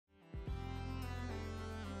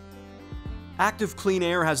Active Clean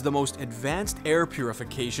Air has the most advanced air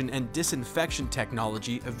purification and disinfection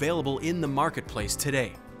technology available in the marketplace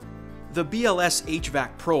today. The BLS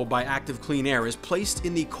HVAC Pro by Active Clean Air is placed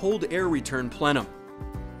in the cold air return plenum.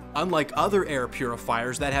 Unlike other air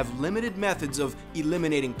purifiers that have limited methods of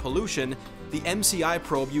eliminating pollution, the MCI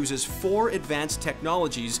probe uses 4 advanced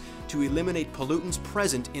technologies to eliminate pollutants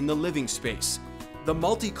present in the living space. The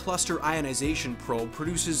multi-cluster ionization probe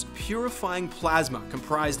produces purifying plasma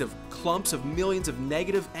comprised of clumps of millions of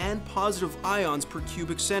negative and positive ions per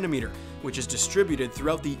cubic centimeter, which is distributed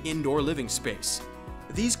throughout the indoor living space.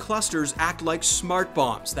 These clusters act like smart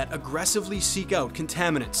bombs that aggressively seek out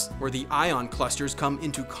contaminants. Where the ion clusters come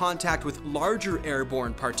into contact with larger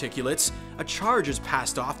airborne particulates, a charge is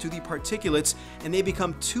passed off to the particulates and they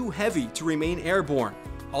become too heavy to remain airborne.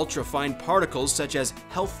 Ultrafine particles such as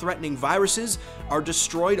health-threatening viruses are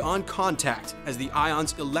destroyed on contact as the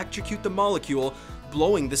ions electrocute the molecule,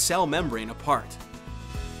 blowing the cell membrane apart.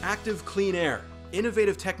 Active Clean Air,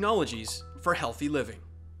 innovative technologies for healthy living.